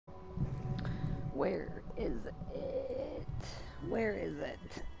Where is it? Where is it?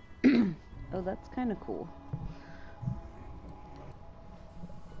 Oh, that's kind of cool.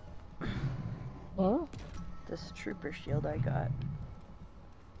 Oh? This trooper shield I got.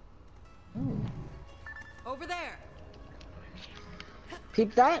 Oh. Over there.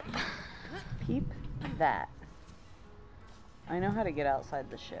 Peep that? Peep that. I know how to get outside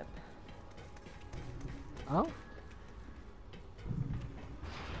the ship. Oh?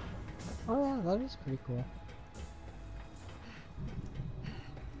 Oh yeah, that is pretty cool.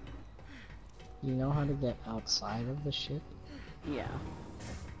 You know how to get outside of the ship? Yeah.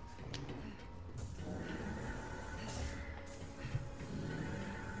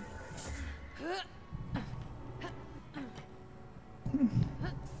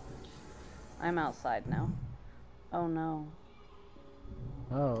 I'm outside now. Oh no.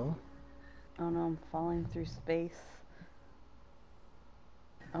 Oh. Oh no, I'm falling through space.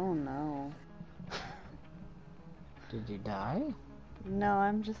 Oh no. Did you die? No,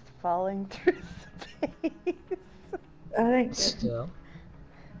 I'm just falling through space. I think Still.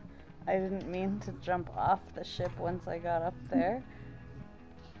 I didn't mean to jump off the ship once I got up there.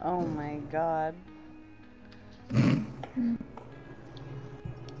 Oh my god.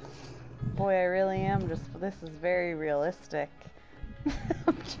 Boy, I really am just, this is very realistic.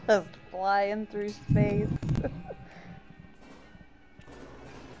 I'm just flying through space.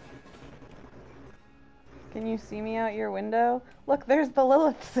 Can you see me out your window? Look, there's the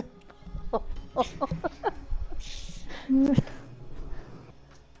Lilith symbol.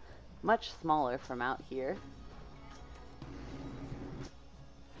 Much smaller from out here.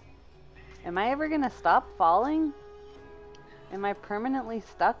 Am I ever gonna stop falling? Am I permanently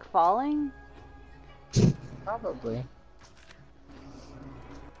stuck falling? Probably.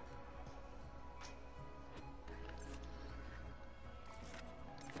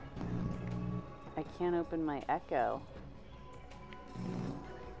 I can't open my Echo.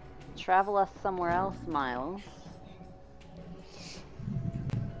 Travel us somewhere else, Miles.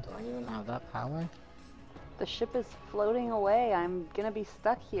 Do I even have that power? The ship is floating away. I'm gonna be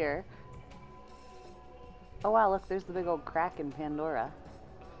stuck here. Oh wow, look, there's the big old crack in Pandora.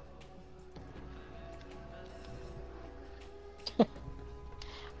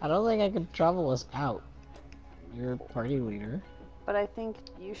 I don't think I can travel us out. You're party leader. But I think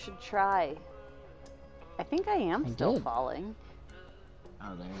you should try. I think I am still falling.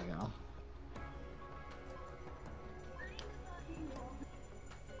 Oh, there you go.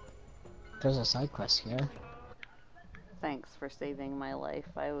 There's a side quest here. Thanks for saving my life.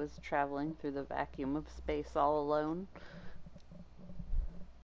 I was traveling through the vacuum of space all alone.